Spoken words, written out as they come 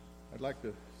I'd like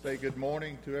to say good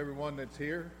morning to everyone that's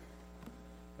here.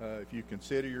 If you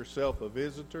consider yourself a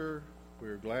visitor,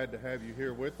 we're glad to have you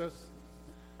here with us,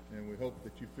 and we hope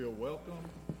that you feel welcome.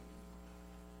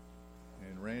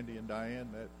 And Randy and Diane,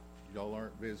 that y'all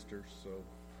aren't visitors,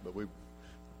 but we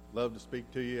love to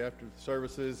speak to you after the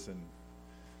services and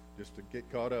just to get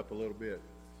caught up a little bit.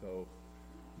 But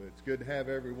it's good to have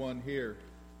everyone here.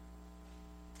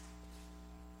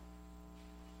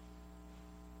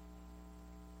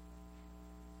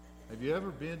 Have you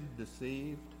ever been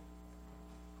deceived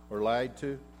or lied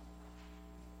to?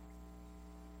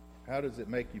 How does it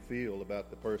make you feel about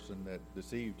the person that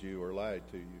deceived you or lied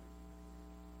to you?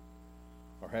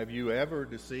 Or have you ever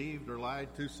deceived or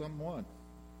lied to someone?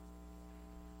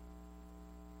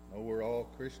 No, we're all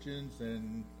Christians,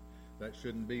 and that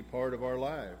shouldn't be part of our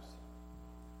lives.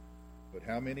 But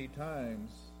how many times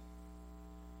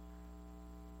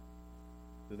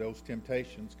do those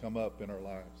temptations come up in our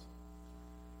lives?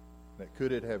 That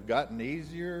could it have gotten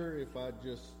easier if I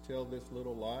just tell this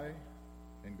little lie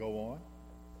and go on?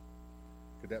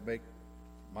 Could that make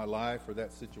my life or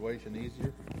that situation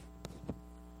easier?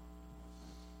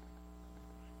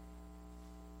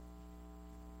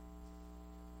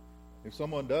 If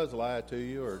someone does lie to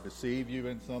you or deceive you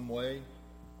in some way,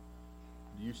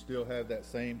 do you still have that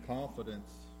same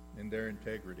confidence in their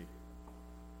integrity?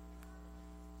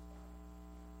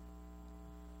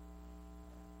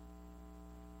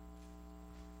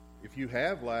 If you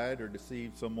have lied or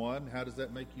deceived someone, how does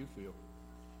that make you feel?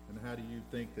 And how do you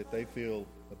think that they feel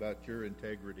about your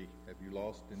integrity? Have you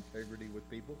lost integrity with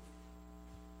people?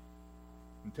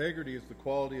 Integrity is the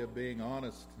quality of being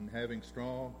honest and having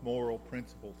strong moral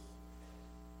principles.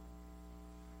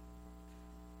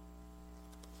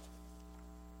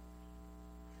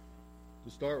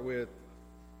 To start with,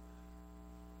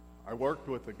 I worked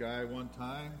with a guy one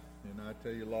time, and I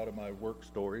tell you a lot of my work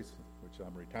stories, which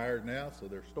I'm retired now, so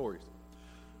they're stories.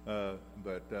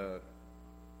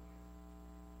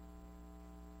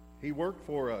 He worked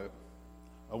for a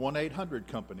 1-800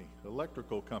 company,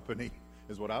 electrical company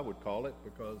is what I would call it,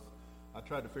 because I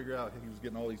tried to figure out, he was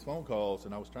getting all these phone calls,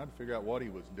 and I was trying to figure out what he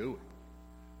was doing,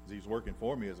 because he was working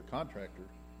for me as a contractor.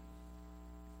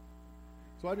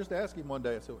 So I just asked him one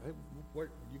day, I said, hey, where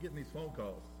are you getting these phone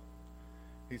calls?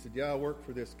 He said, yeah, I work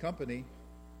for this company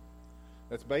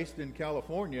that's based in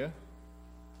California,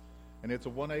 and it's a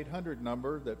 1-800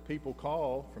 number that people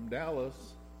call from Dallas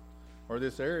or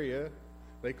this area.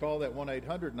 They call that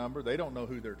 1-800 number. They don't know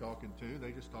who they're talking to.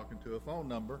 They're just talking to a phone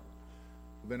number.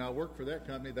 Then I work for that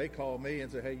company. They call me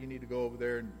and say, hey, you need to go over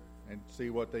there and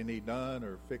see what they need done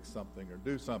or fix something or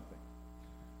do something.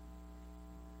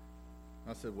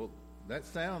 I said, well, that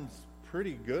sounds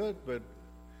pretty good, but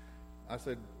I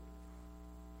said,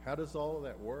 how does all of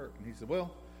that work? And he said,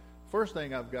 well, first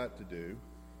thing I've got to do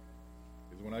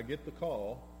is when I get the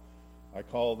call, I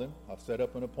call them, I set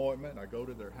up an appointment, I go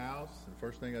to their house, and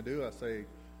first thing I do, I say,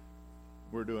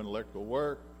 we're doing electrical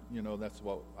work, that's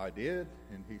what I did.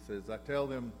 And he says, I tell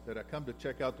them that I come to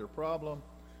check out their problem,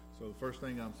 so the first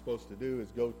thing I'm supposed to do is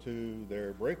go to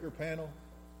their breaker panel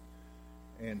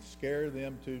and scare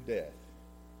them to death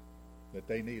that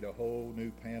they need a whole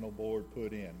new panel board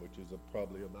put in, which is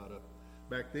probably about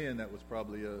back then that was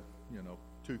probably a,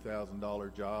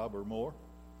 $2,000 job or more,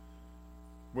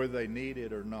 whether they need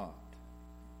it or not.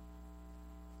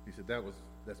 He said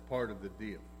that's part of the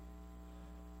deal.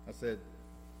 I said,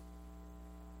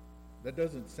 that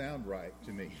doesn't sound right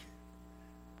to me.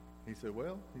 He said,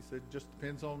 well, just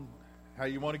depends on how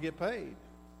you want to get paid.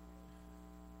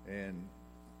 And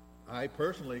I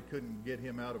personally couldn't get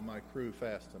him out of my crew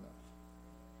fast enough.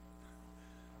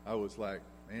 I was like,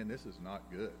 man, this is not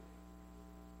good.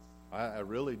 I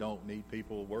really don't need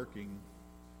people working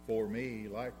for me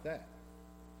like that.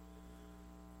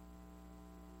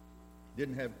 It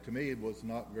didn't have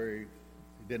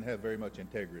very much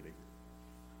integrity.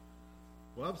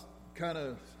 Well,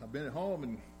 I've been at home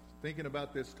and thinking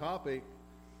about this topic.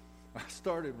 I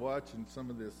started watching some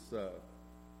of this,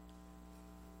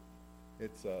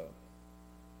 it's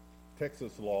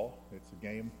Texas law. It's a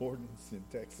game ordinance in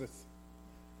Texas.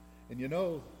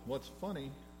 And what's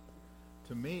funny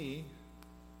to me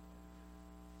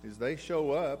is they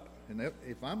show up, and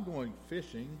if I'm going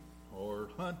fishing or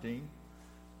hunting,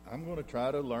 I'm going to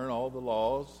try to learn all the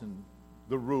laws and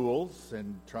the rules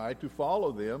and try to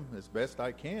follow them as best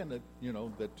I can,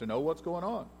 to know what's going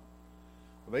on.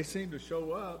 Well, they seem to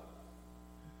show up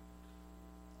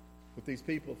with these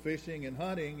people fishing and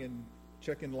hunting and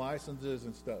checking licenses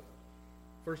and stuff.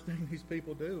 First thing these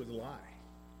people do is lie.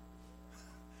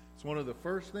 It's one of the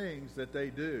first things that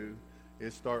they do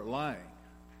is start lying.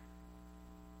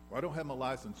 Well, I don't have my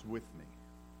license with me.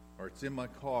 or it's in my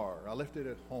car, I left it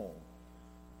at home.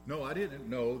 No, I didn't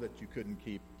know that you couldn't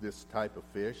keep this type of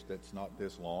fish that's not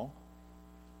this long.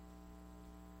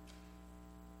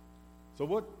 So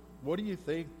what do you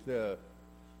think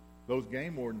those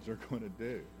game wardens are going to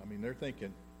do? I mean, they're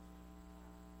thinking,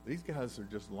 these guys are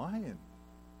just lying.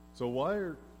 So why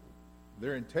are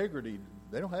their integrity,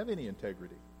 they don't have any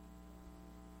integrity.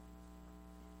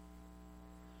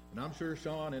 And I'm sure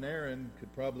Sean and Aaron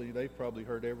they probably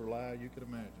heard every lie you could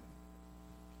imagine.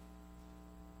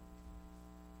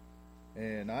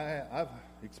 And I've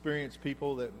experienced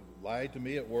people that lied to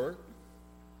me at work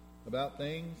about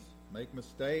things, make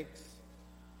mistakes.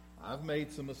 I've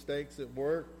made some mistakes at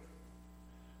work.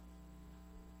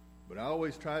 But I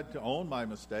always tried to own my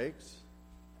mistakes.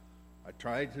 I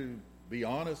tried to be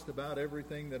honest about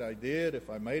everything that I did. If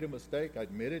I made a mistake, I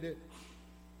admitted it.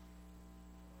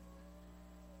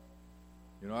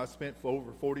 You know, I spent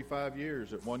over 45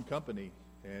 years at one company,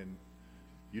 and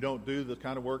you don't do the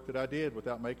kind of work that I did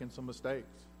without making some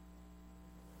mistakes.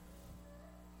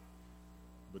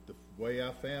 But the way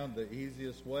I found the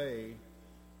easiest way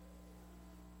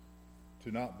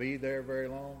to not be there very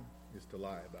long is to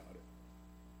lie about it.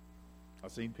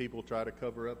 I've seen people try to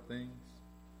cover up things.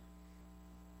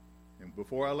 And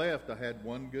before I left, I had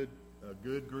a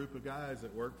good group of guys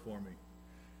that worked for me.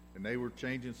 And they were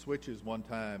changing switches one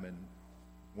time, and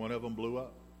one of them blew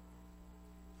up.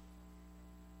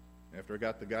 After I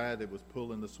got the guy that was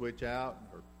pulling the switch out,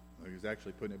 or he was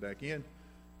actually putting it back in,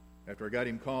 after I got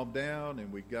him calmed down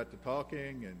and we got to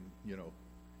talking, and, you know,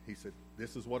 he said,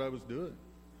 this is what I was doing.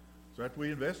 So after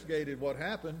we investigated what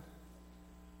happened,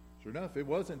 sure enough, it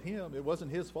wasn't him. It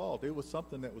wasn't his fault. It was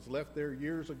something that was left there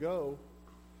years ago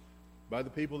by the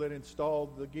people that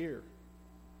installed the gear.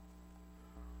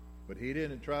 But he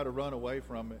didn't try to run away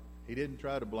from it. He didn't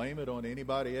try to blame it on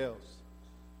anybody else.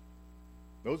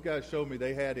 Those guys showed me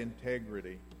they had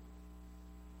integrity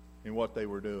in what they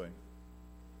were doing.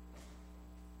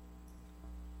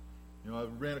 You know, I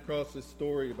ran across this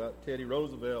story about Teddy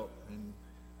Roosevelt, and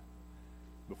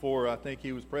before I think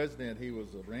he was president, he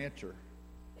was a rancher.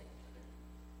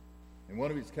 And one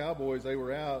of his cowboys, they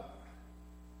were out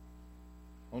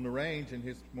on the range, and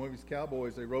one of his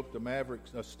cowboys, they roped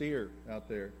a steer out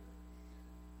there,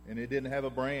 and it didn't have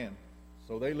a brand.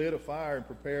 So they lit a fire and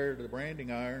prepared the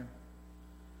branding iron.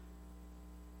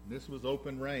 And this was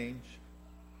open range.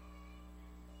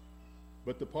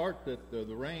 But the part that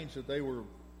the range that they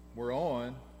were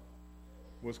on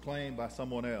was claimed by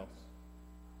someone else.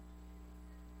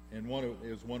 And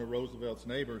it was one of Roosevelt's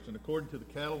neighbors. And according to the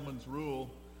cattleman's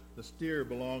rule, the steer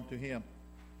belonged to him,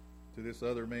 to this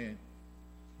other man,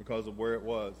 because of where it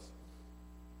was.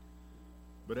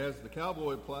 But as the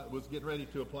cowboy was getting ready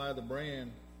to apply the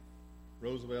brand,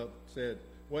 Roosevelt said,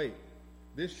 wait,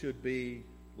 this should be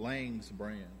Lang's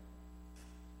brand.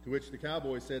 To which the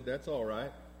cowboy said, that's all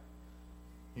right.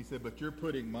 He said, but you're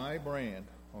putting my brand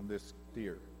on this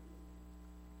steer.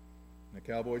 And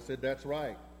the cowboy said, that's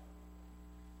right.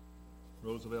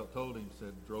 Roosevelt told him,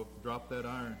 said, drop that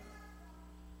iron.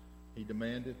 He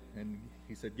demanded, and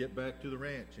he said, get back to the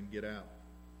ranch and get out.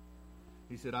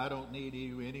 He said, I don't need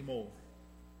you anymore.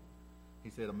 He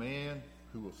said, a man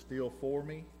who will steal for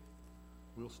me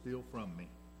will steal from me.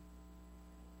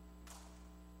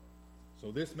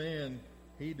 So this man,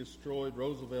 he destroyed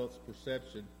Roosevelt's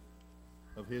perception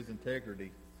of his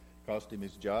integrity. Cost him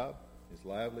his job, his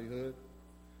livelihood.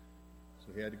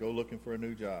 So he had to go looking for a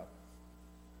new job.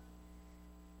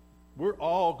 We're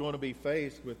all going to be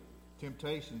faced with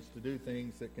temptations to do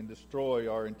things that can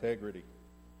destroy our integrity.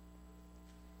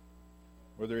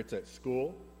 Whether it's at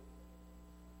school,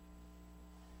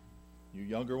 you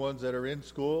younger ones that are in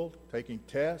school, taking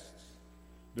tests,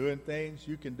 doing things,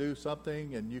 you can do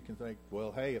something and you can think,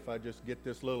 well, hey, if I just get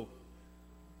this little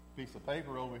piece of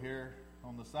paper over here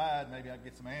on the side, maybe I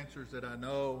get some answers that I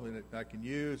know and that I can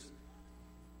use.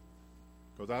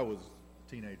 Because I was a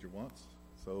teenager once,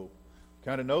 so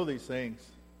kind of know these things.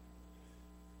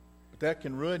 But that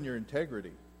can ruin your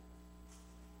integrity.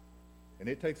 And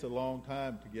it takes a long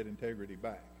time to get integrity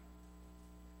back.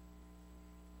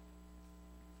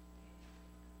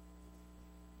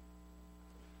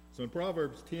 So in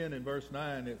Proverbs 10 and verse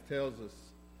 9, it tells us,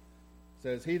 it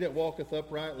says, he that walketh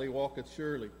uprightly walketh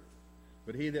surely,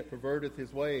 but he that perverteth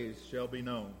his ways shall be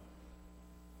known.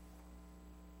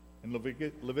 In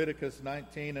Leviticus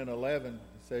 19 and 11, it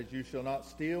says, you shall not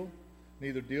steal,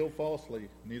 neither deal falsely,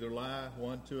 neither lie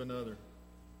one to another.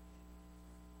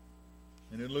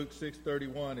 And in Luke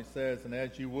 6:31, it says, and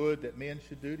as you would that men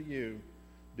should do to you,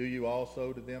 do you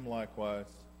also to them likewise.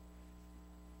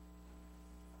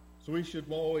 So we should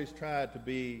always try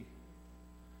to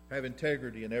have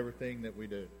integrity in everything that we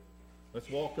do. Let's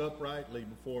walk uprightly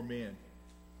before men.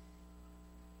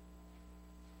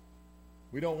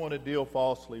 We don't want to deal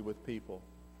falsely with people.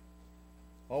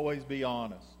 Always be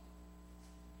honest.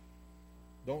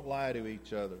 Don't lie to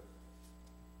each other.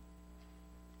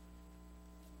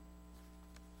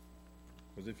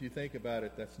 Because if you think about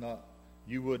it,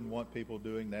 you wouldn't want people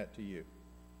doing that to you.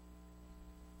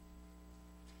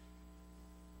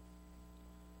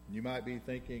 You might be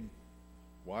thinking,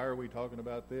 why are we talking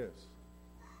about this?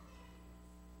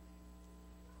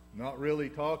 Not really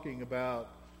talking about,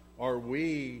 do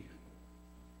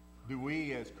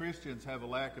we as Christians have a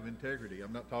lack of integrity?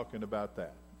 I'm not talking about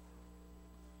that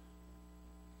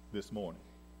this morning.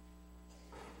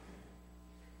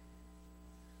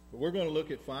 But we're going to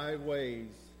look at 5 ways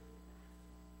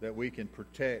that we can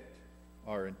protect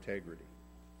our integrity.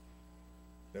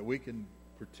 That we can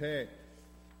protect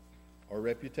our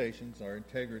reputations, our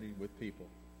integrity with people.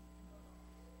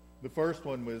 The first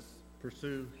one was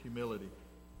pursue humility.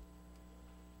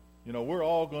 You know, we're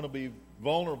all going to be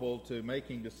vulnerable to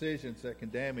making decisions that can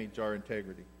damage our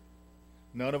integrity.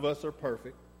 None of us are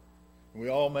perfect. We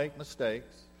all make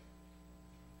mistakes.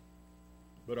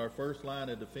 But our first line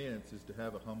of defense is to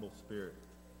have a humble spirit.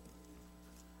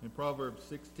 In Proverbs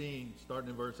 16, starting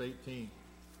in verse 18, it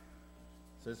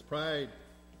says, "Pride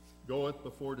goeth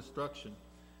before destruction,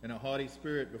 and a haughty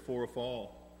spirit before a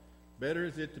fall. Better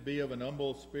is it to be of an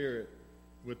humble spirit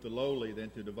with the lowly than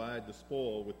to divide the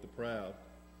spoil with the proud."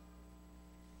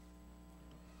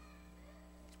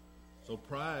 So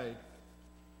pride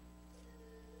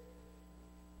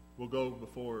will go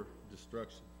before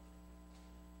destruction.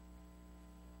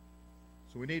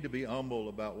 So we need to be humble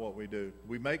about what we do.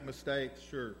 We make mistakes,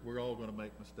 sure, we're all going to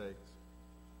make mistakes.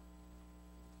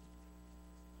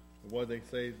 But what they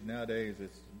say nowadays is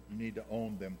you need to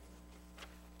own them,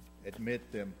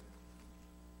 admit them,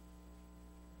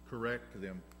 correct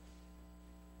them.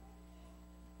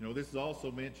 You know, this is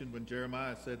also mentioned when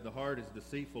Jeremiah said the heart is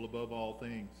deceitful above all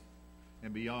things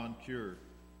and beyond cure.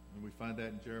 And we find that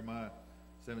in Jeremiah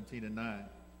 17:9.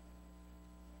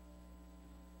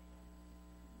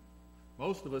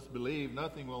 Most of us believe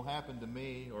nothing will happen to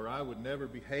me, or I would never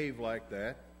behave like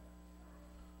that,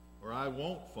 or I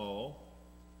won't fall.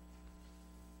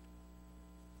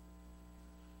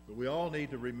 But we all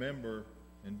need to remember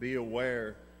and be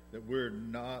aware that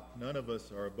none of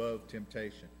us are above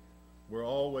temptation. We're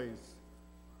always,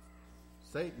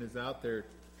 Satan is out there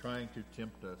trying to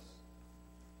tempt us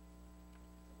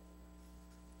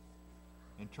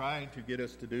and trying to get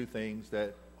us to do things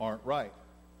that aren't right.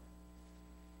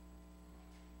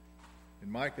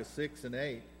 In Micah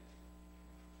 6:8, it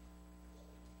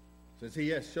says, "He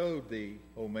hath showed thee,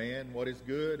 O man, what is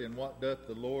good, and what doth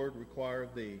the Lord require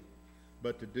of thee,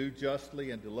 but to do justly,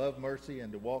 and to love mercy,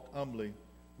 and to walk humbly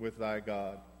with thy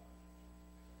God."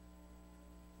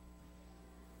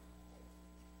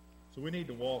 So we need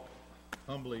to walk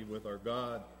humbly with our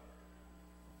God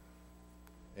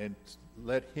and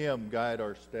let Him guide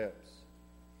our steps.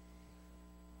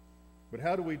 But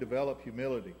how do we develop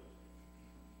humility?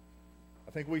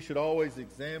 I think we should always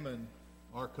examine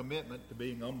our commitment to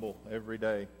being humble every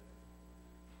day.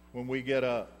 When we get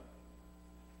up,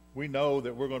 we know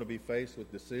that we're going to be faced with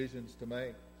decisions to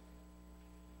make.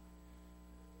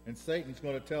 And Satan's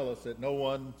going to tell us that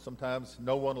sometimes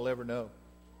no one will ever know.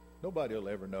 Nobody will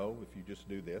ever know if you just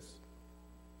do this.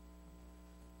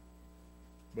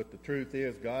 But the truth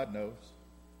is, God knows,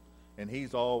 and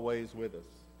He's always with us.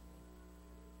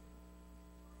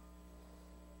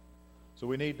 So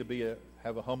we need to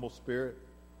have a humble spirit.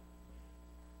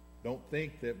 Don't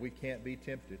think that we can't be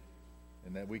tempted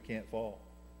and that we can't fall.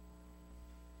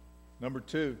 Number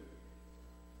 2, is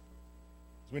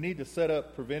we need to set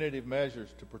up preventative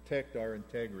measures to protect our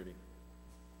integrity.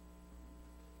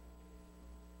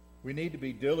 We need to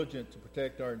be diligent to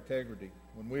protect our integrity.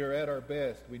 When we are at our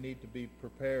best, we need to be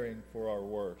preparing for our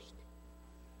worst.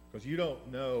 Because you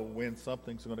don't know when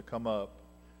something's going to come up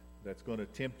that's going to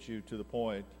tempt you to the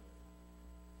point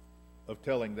of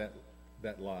telling that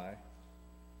lie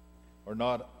or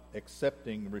not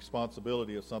accepting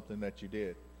responsibility of something that you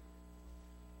did.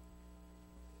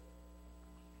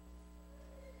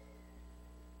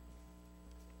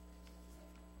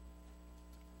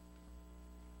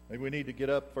 Maybe we need to get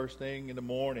up first thing in the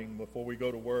morning before we go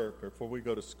to work or before we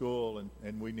go to school,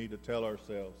 and we need to tell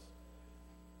ourselves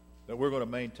that we're going to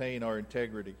maintain our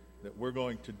integrity, that we're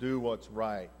going to do what's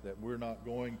right, that we're not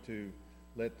going to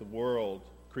let the world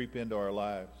creep into our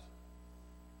lives.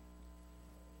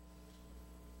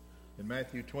 In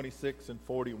Matthew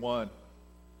 26:41, it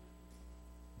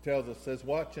tells us, says,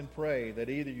 "Watch and pray that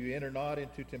either you enter not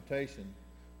into temptation.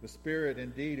 The spirit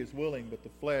indeed is willing, but the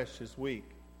flesh is weak."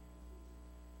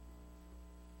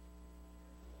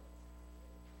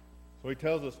 So he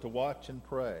tells us to watch and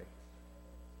pray.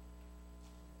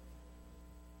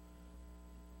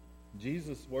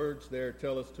 Jesus' words there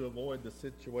tell us to avoid the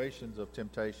situations of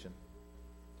temptation.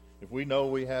 If we know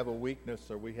we have a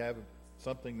weakness or we have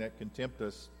something that can tempt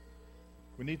us,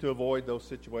 we need to avoid those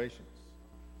situations.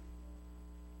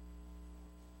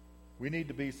 We need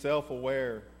to be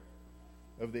self-aware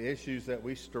of the issues that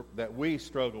we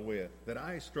struggle with, that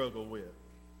I struggle with.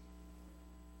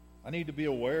 I need to be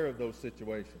aware of those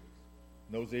situations,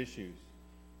 those issues.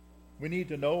 We need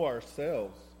to know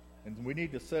ourselves, and we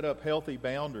need to set up healthy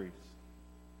boundaries.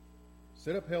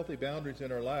 Set up healthy boundaries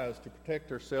in our lives to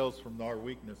protect ourselves from our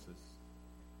weaknesses.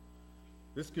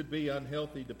 This could be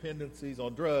unhealthy dependencies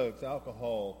on drugs,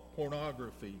 alcohol,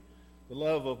 pornography, the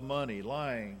love of money,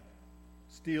 lying,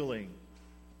 stealing,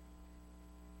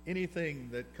 anything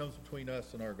that comes between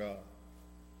us and our God.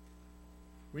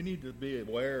 We need to be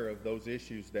aware of those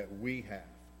issues that we have,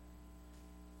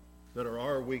 that are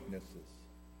our weaknesses.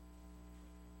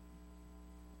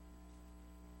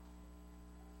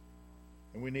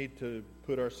 And we need to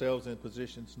put ourselves in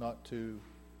positions not to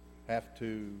have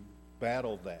to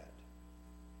battle that.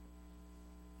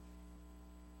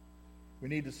 We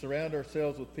need to surround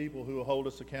ourselves with people who will hold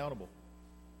us accountable.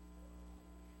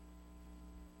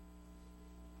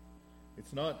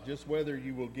 It's not just whether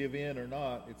you will give in or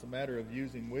not. It's a matter of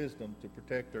using wisdom to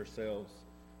protect ourselves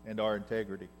and our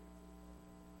integrity.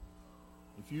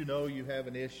 If you know you have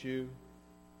an issue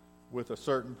with a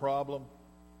certain problem,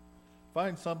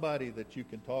 find somebody that you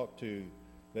can talk to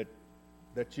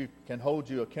that you can hold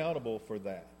you accountable for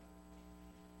that.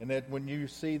 And that when you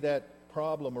see that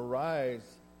problem arise,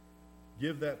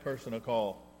 give that person a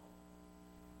call.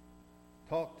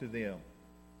 Talk to them.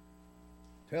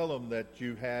 Tell them that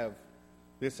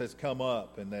this has come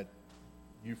up and that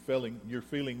you're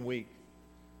feeling weak.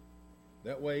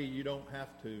 That way you don't have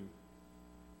to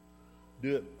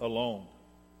do it alone.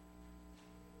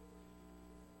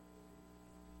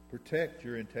 Protect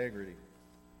your integrity.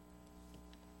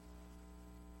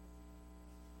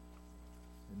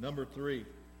 And number 3,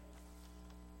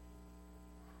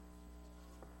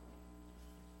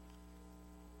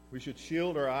 we should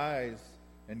shield our eyes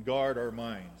and guard our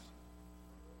minds.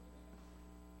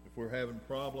 If we're having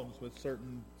problems with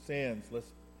certain sins, let's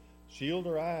shield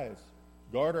our eyes,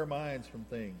 guard our minds from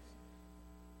things.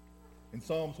 In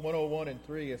Psalms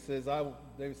 101:3, it says, I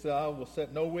will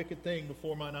set no wicked thing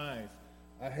before mine eyes.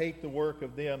 I hate the work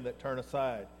of them that turn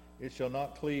aside. It shall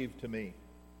not cleave to me.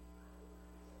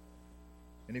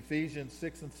 In Ephesians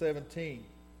 6:17, it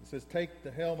says, take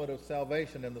the helmet of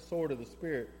salvation and the sword of the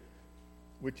Spirit,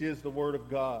 which is the Word of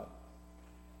God.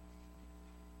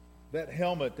 That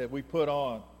helmet that we put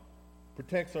on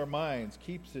protects our minds,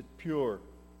 keeps it pure.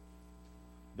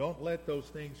 Don't let those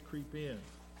things creep in.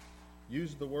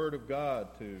 Use the Word of God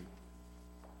to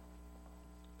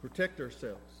protect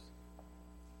ourselves.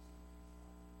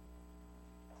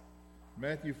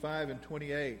 Matthew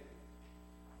 5:28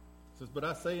 says, but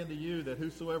I say unto you that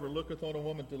whosoever looketh on a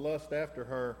woman to lust after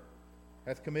her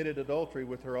hath committed adultery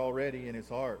with her already in his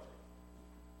heart.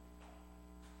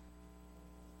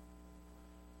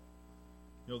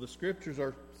 You know, the scriptures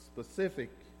are specific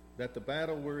that the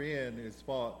battle we're in is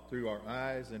fought through our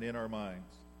eyes and in our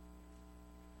minds.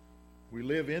 We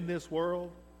live in this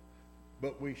world,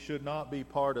 but we should not be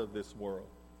part of this world.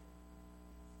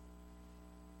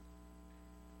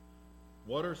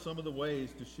 What are some of the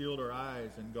ways to shield our eyes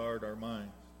and guard our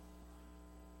minds?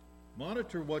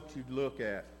 Monitor what you look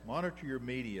at. Monitor your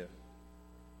media,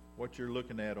 what you're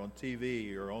looking at on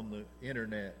TV or on the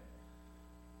internet.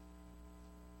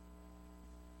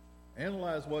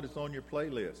 Analyze what is on your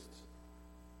playlists.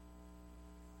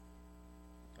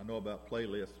 I know about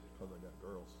playlists because I got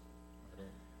girls.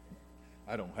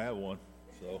 I don't have one,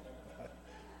 so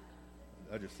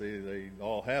I just see they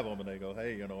all have them, and they go,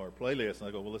 hey, our playlist. And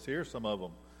I go, well, let's hear some of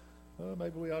them.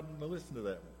 Maybe we ought to listen to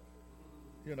that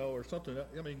one, or something.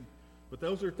 But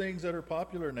those are things that are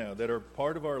popular now, that are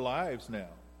part of our lives now.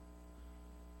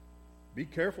 Be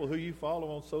careful who you follow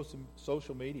on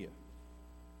social media.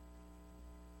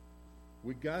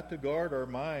 We got to guard our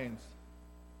minds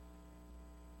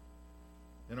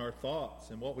and our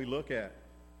thoughts and what we look at.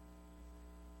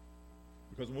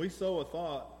 Because when we sow a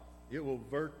thought, it will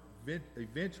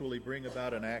eventually bring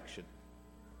about an action.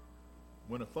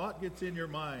 When a thought gets in your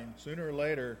mind, sooner or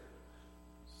later,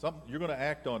 you're going to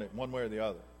act on it one way or the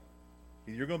other.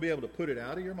 Either you're going to be able to put it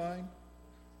out of your mind,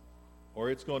 or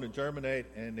it's going to germinate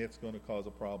and it's going to cause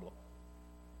a problem.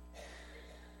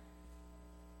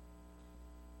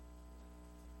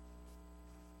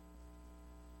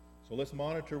 So let's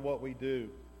monitor what we do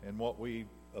and what we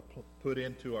put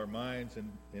into our minds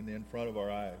and in front of our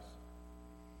eyes.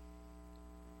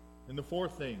 And the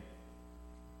fourth thing,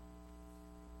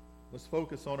 let's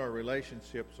focus on our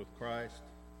relationships with Christ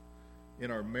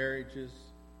in our marriages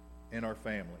and our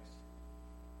families.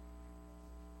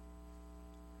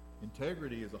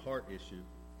 Integrity is a heart issue.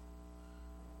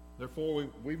 Therefore,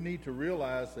 we need to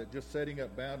realize that just setting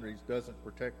up boundaries doesn't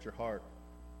protect your heart.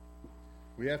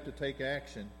 We have to take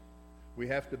action. We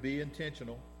have to be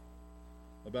intentional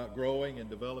about growing and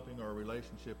developing our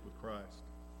relationship with Christ.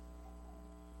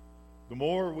 The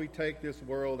more we take this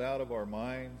world out of our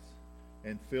minds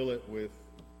and fill it with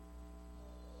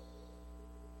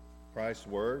Christ's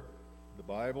Word, the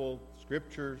Bible,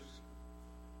 Scriptures,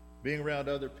 being around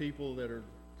other people that are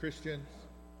Christians,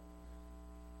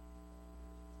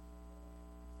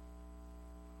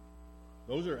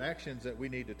 those are actions that we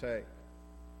need to take.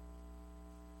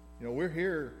 You know, we're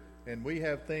here and we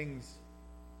have things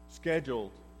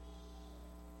scheduled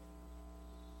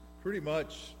pretty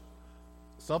much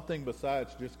something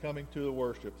besides just coming to the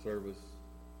worship service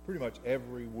pretty much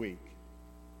every week,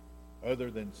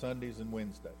 other than Sundays and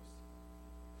Wednesdays.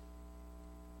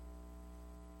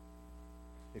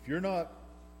 If you're not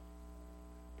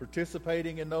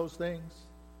participating in those things,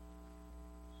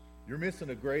 you're missing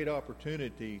a great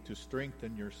opportunity to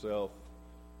strengthen yourself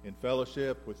in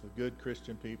fellowship with the good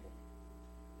Christian people.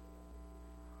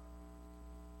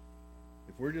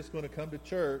 If we're just going to come to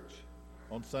church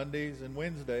on Sundays and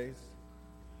Wednesdays,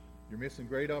 you're missing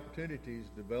great opportunities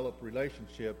to develop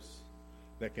relationships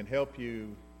that can help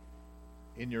you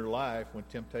in your life when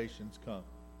temptations come,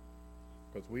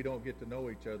 because we don't get to know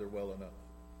each other well enough.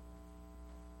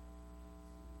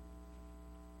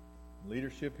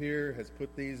 Leadership here has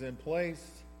put these in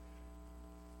place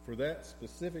for that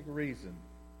specific reason.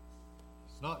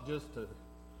 It's not just to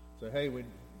say, hey, we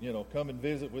come and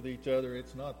visit with each other.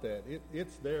 It's not that.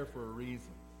 It's there for a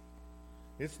reason.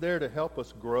 It's there to help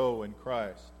us grow in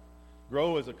Christ,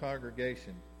 grow as a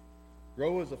congregation,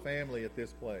 grow as a family at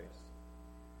this place.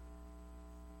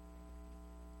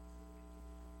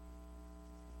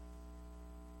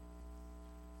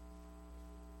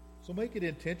 So make it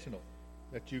intentional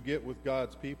that you get with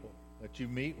God's people, that you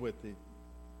meet with it,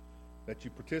 that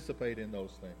you participate in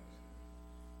those things.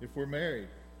 If we're married,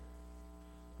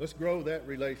 let's grow that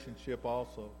relationship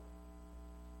also.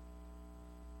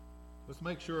 Let's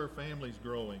make sure our family's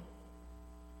growing.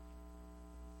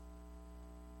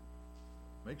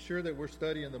 Make sure that we're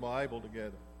studying the Bible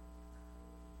together.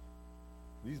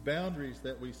 These boundaries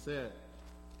that we set,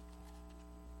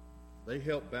 they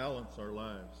help balance our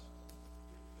lives.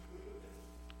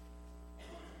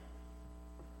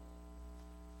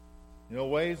 You know,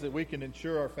 ways that we can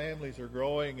ensure our families are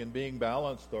growing and being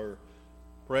balanced are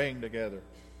praying together,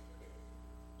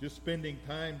 just spending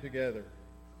time together.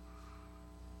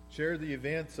 Share the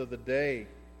events of the day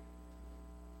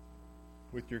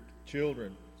with your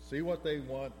children. See what they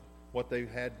want, what they've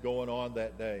had going on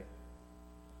that day.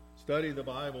 Study the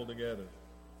Bible together.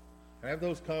 Have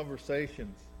those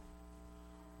conversations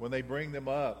when they bring them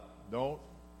up. Don't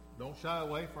shy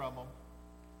away from them.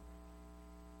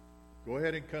 Go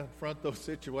ahead and confront those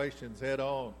situations head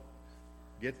on.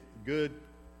 Get good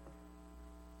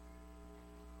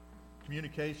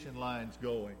communication lines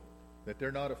going, that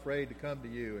they're not afraid to come to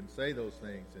you and say those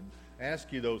things and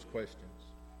ask you those questions.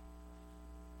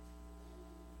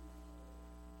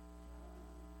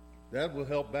 That will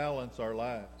help balance our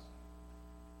lives.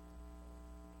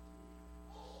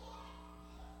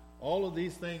 All of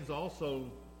these things also,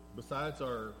 besides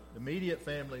our immediate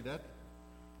family, that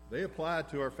they apply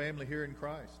to our family here in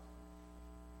Christ.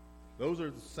 Those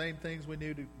are the same things we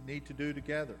need to do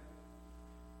together.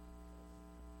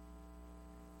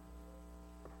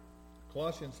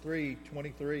 Colossians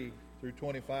 3:23 through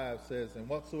 25 says, "And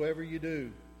whatsoever you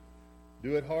do,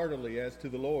 do it heartily as to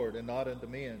the Lord and not unto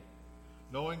men,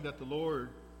 knowing that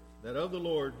of the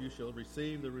Lord you shall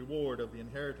receive the reward of the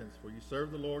inheritance, for you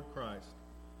serve the Lord Christ.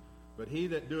 But he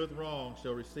that doeth wrong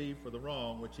shall receive for the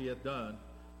wrong which he hath done,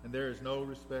 and there is no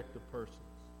respect of persons."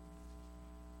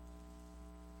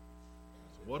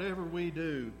 So whatever we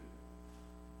do,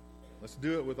 let's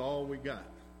do it with all we got.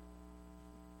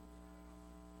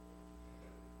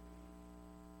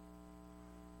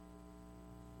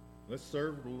 Let's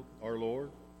serve our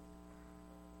Lord.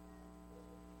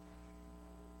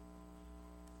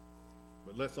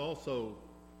 But let's also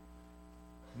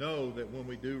know that when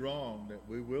we do wrong, that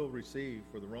we will receive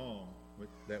for the wrong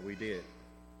that we did.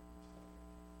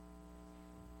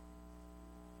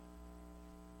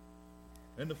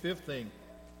 And the fifth thing,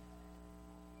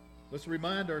 let's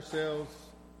remind ourselves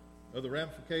of the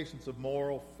ramifications of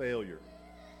moral failure.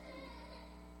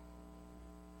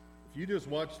 If you just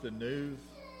watch the news,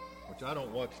 which I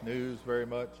don't watch news very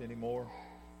much anymore,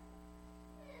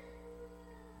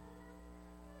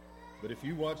 But if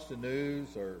you watch the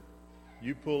news or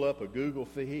you pull up a Google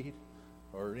feed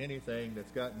or anything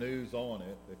that's got news on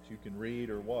it that you can read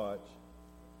or watch,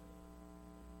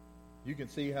 you can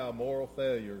see how moral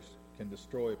failures can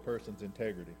destroy a person's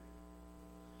integrity.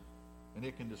 And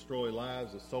it can destroy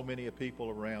lives of so many people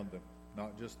around them,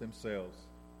 not just themselves.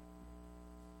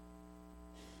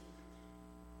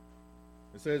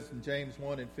 It says in James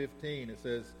 1:15, it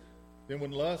says, "Then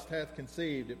when lust hath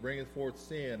conceived, it bringeth forth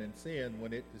sin, and sin,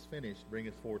 when it is finished,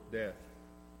 bringeth forth death."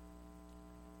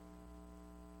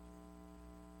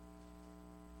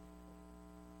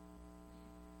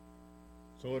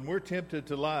 So when we're tempted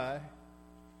to lie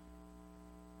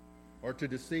or to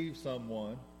deceive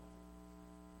someone,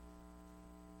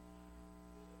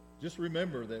 just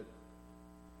remember that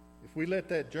if we let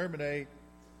that germinate,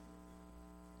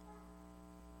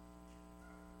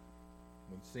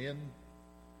 when sin,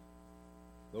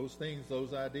 those things,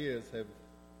 those ideas have,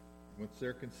 once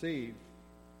they're conceived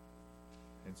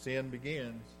and sin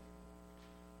begins,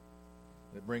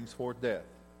 it brings forth death.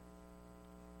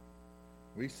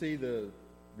 We see the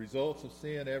results of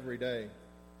sin every day.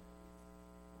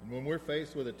 And when we're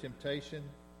faced with a temptation,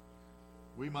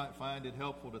 we might find it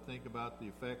helpful to think about the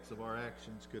effects of our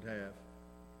actions could have.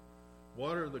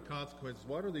 What are the consequences?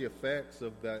 What are the effects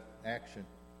of that action?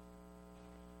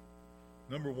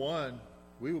 Number one,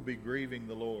 we will be grieving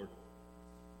the Lord.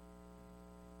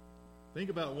 Think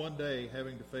about one day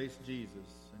having to face Jesus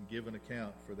and give an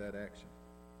account for that action.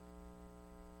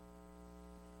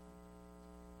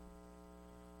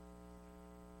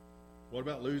 What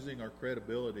about losing our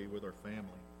credibility with our family?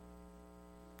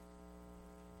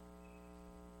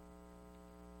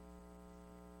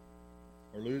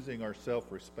 Or losing our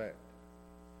self-respect?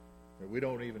 That we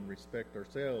don't even respect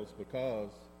ourselves because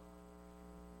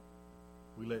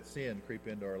we let sin creep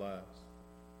into our lives.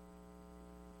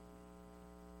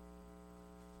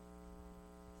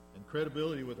 And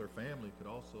credibility with our family could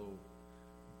also,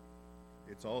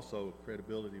 it's also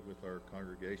credibility with our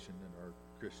congregation and our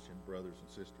Christian brothers and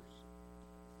sisters.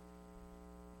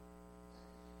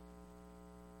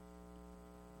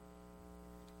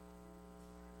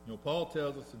 You know, Paul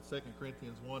tells us in 2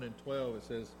 Corinthians 1:12, it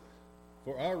says,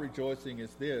 "For our rejoicing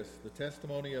is this, the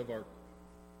testimony of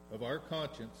our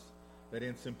conscience, that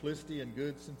in simplicity and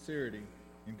good sincerity,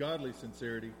 in godly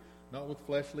sincerity, not with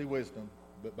fleshly wisdom,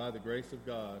 but by the grace of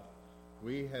God,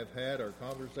 we have had our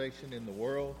conversation in the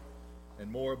world,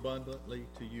 and more abundantly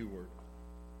to youward."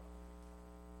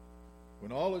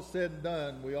 When all is said and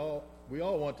done, we all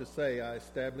want to say, "I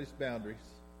established boundaries.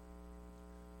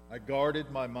 I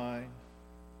guarded my mind.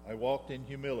 I walked in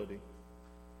humility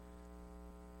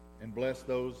and blessed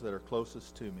those that are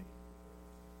closest to me."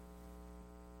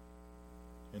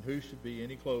 And who should be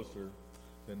any closer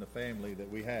than the family that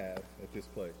we have at this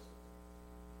place?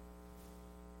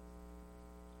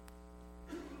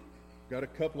 Got a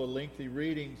couple of lengthy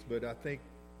readings, but I think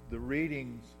the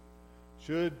readings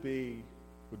would be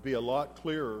a lot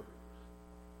clearer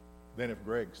than if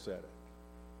Greg said it.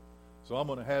 So I'm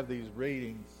going to have these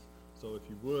readings, so if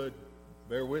you would,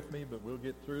 bear with me, but we'll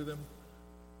get through them.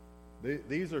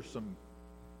 These are some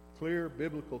clear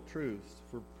biblical truths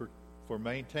for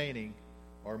maintaining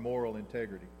our moral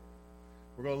integrity.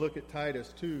 We're going to look at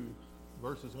Titus 2,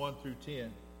 verses 1 through 10.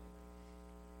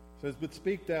 It says, "But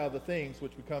speak thou the things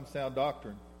which become sound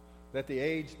doctrine, that the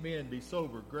aged men be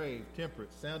sober, grave,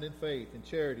 temperate, sound in faith, in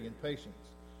charity, and patience.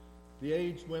 The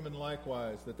aged women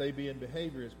likewise, that they be in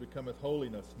behavior as becometh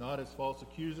holiness, not as false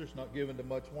accusers, not given to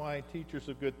much wine, teachers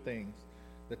of good things,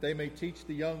 that they may teach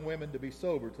the young women to be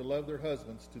sober, to love their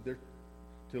husbands,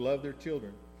 to love their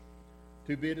children,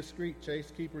 to be discreet,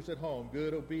 chaste keepers at home,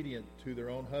 good, obedient to their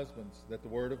own husbands, that the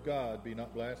word of God be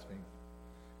not blasphemed.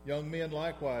 Young men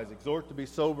likewise exhort to be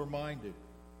sober-minded.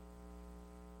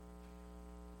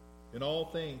 In all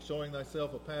things showing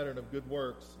thyself a pattern of good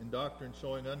works, in doctrine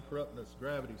showing uncorruptness,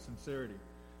 gravity, sincerity,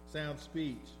 sound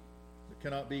speech that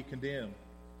cannot be condemned,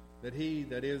 that he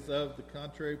that is of the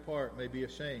contrary part may be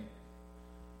ashamed,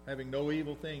 having no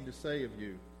evil thing to say of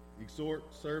you. Exhort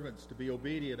servants to be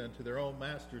obedient unto their own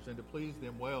masters, and to please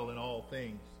them well in all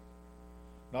things,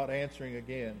 not answering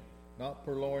again, not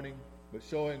purloining, but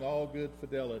showing all good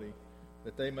fidelity,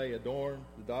 that they may adorn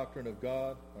the doctrine of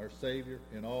God, our Savior,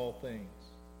 in all things."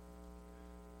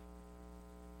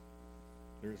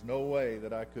 There's no way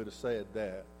that I could have said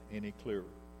that any clearer.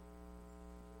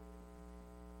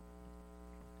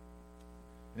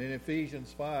 And in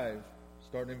Ephesians 5,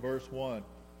 starting in verse 1,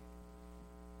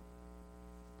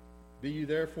 "Be ye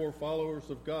therefore followers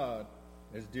of God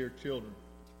as dear children,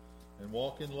 and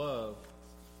walk in love,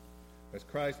 as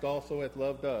Christ also hath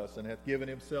loved us, and hath given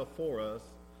himself for us,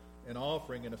 an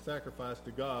offering and a sacrifice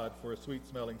to God for a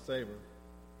sweet-smelling savor.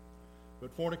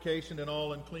 But fornication and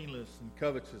all uncleanness and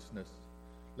covetousness,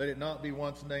 let it not be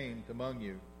once named among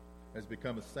you as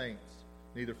becometh saints,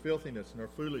 neither filthiness nor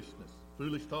foolishness,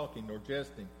 foolish talking nor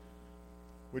jesting,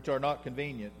 which are not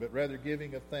convenient, but rather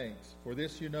giving of thanks. For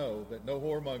this you know, that no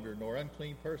whoremonger, nor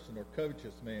unclean person, nor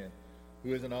covetous man,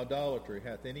 who is an idolater,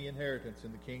 hath any inheritance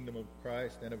in the kingdom of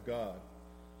Christ and of God.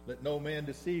 Let no man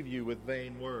deceive you with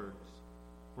vain words.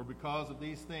 For because of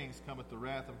these things cometh the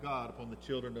wrath of God upon the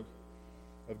children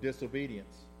of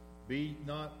disobedience. Be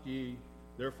not ye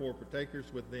therefore partakers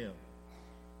with them.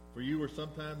 For you were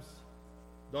sometimes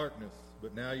darkness,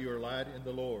 but now you are light in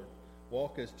the Lord.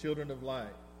 Walk as children of light.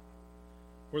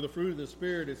 For the fruit of the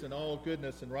Spirit is in all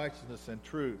goodness and righteousness and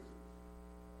truth,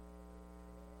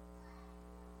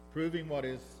 proving what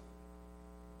is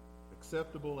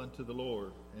acceptable unto the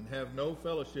Lord, and have no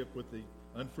fellowship with the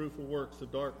unfruitful works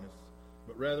of darkness,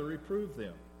 but rather reprove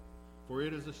them. For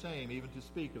it is a shame even to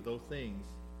speak of those things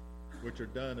which are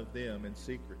done of them in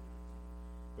secret.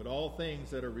 But all things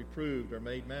that are reproved are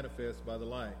made manifest by the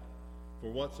light. For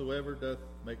whatsoever doth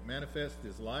make manifest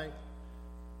is light.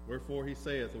 Wherefore he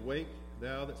saith, Awake,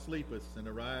 thou that sleepest, and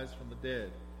arise from the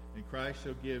dead, and Christ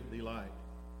shall give thee light.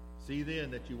 See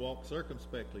then that you walk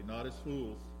circumspectly, not as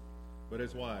fools, but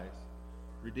as wise,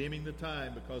 redeeming the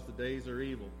time, because the days are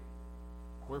evil.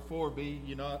 Wherefore be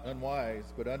ye not unwise,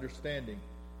 but understanding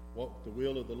what the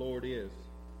will of the Lord is.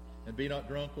 And be not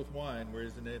drunk with wine,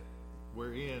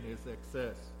 wherein is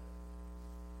excess,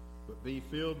 but be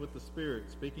filled with the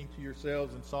Spirit, speaking to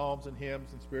yourselves in psalms and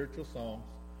hymns and spiritual songs,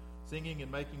 singing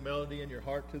and making melody in your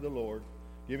heart to the Lord,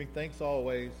 giving thanks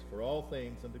always for all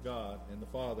things unto God and the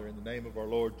Father in the name of our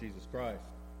Lord Jesus Christ,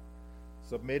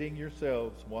 submitting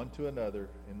yourselves one to another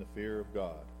in the fear of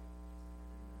God.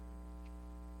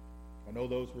 I know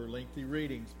those were lengthy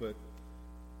readings, but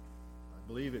I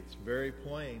believe it's very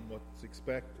plain what's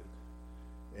expected.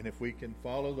 And if we can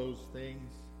follow those things,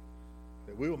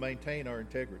 that we will maintain our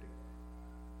integrity.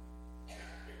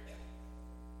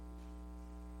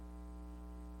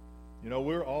 You know,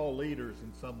 we're all leaders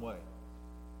in some way.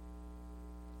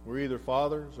 We're either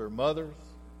fathers or mothers,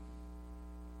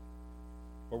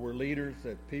 or we're leaders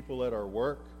at people at our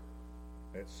work,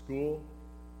 at school,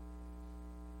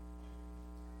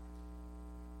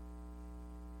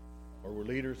 or we're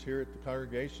leaders here at the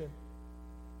congregation.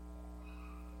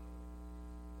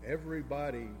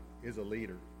 Everybody is a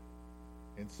leader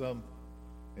in some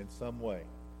way.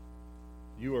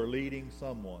 You are leading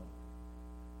someone.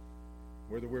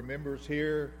 Whether we're members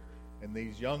here and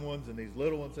these young ones and these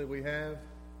little ones that we have,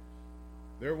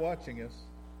 they're watching us.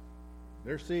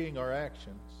 They're seeing our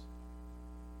actions.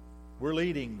 We're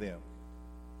leading them.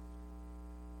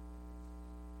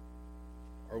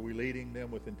 Are we leading them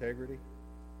with integrity?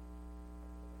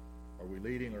 Are we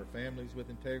leading our families with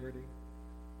integrity?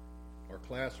 Our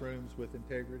classrooms with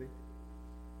integrity?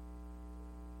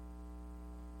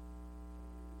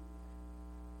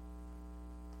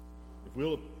 If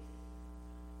we'll,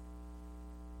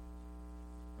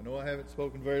 I know I haven't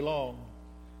spoken very long,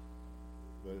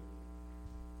 but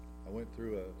I went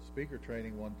through a speaker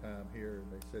training one time here, and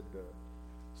they said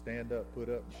stand up, put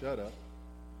up, and shut up.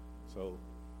 So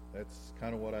that's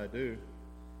kind of what I do.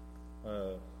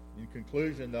 In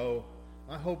conclusion, though,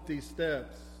 I hope these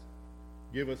steps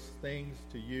give us things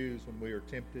to use when we are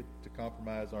tempted to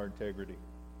compromise our integrity.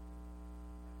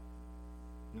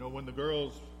 You know, when the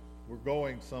girls were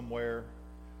going somewhere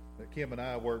that Kim and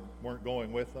I weren't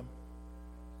going with them,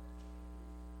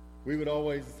 we would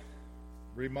always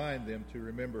remind them to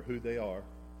remember who they are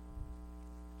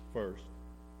first,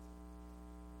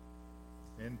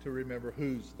 and to remember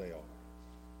whose they are.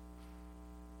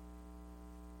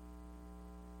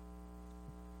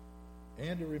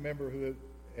 And to remember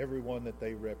everyone that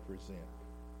they represent.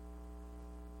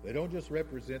 They don't just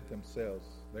represent themselves.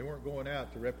 They weren't going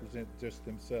out to represent just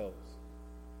themselves.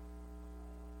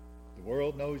 The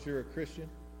world knows you're a Christian,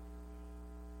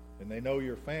 and they know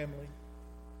your family.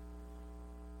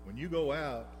 When you go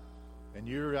out and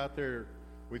you're out there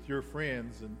with your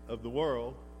friends of the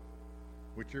world,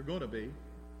 which you're going to be,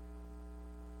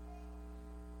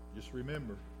 just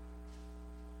remember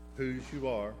whose you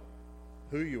are,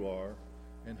 who you are,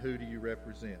 and who do you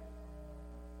represent.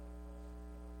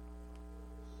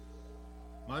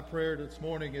 My prayer this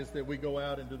morning is that we go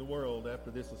out into the world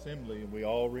after this assembly and we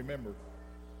all remember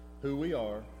who we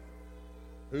are,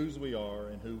 whose we are,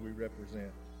 and who we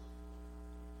represent.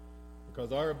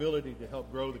 Because our ability to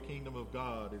help grow the kingdom of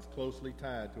God is closely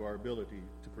tied to our ability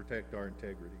to protect our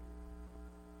integrity.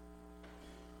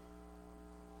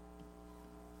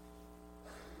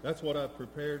 That's what I've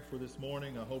prepared for this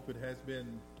morning. I hope it has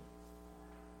been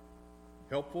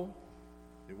helpful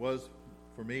it was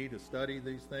for me to study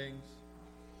these things.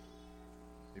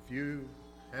 If you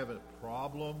have a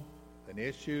problem, an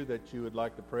issue that you would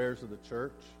like the prayers of the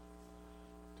church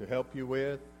to help you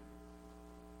with,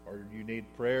 or you need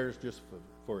prayers just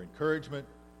for encouragement,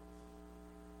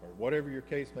 or whatever your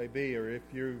case may be, or if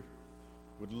you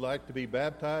would like to be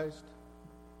baptized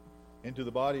into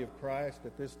the body of Christ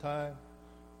at this time,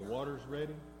 the water's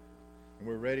ready, and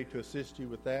we're ready to assist you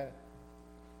with that.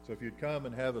 So if you'd come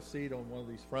and have a seat on one of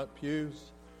these front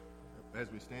pews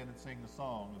as we stand and sing the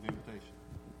song of invitation.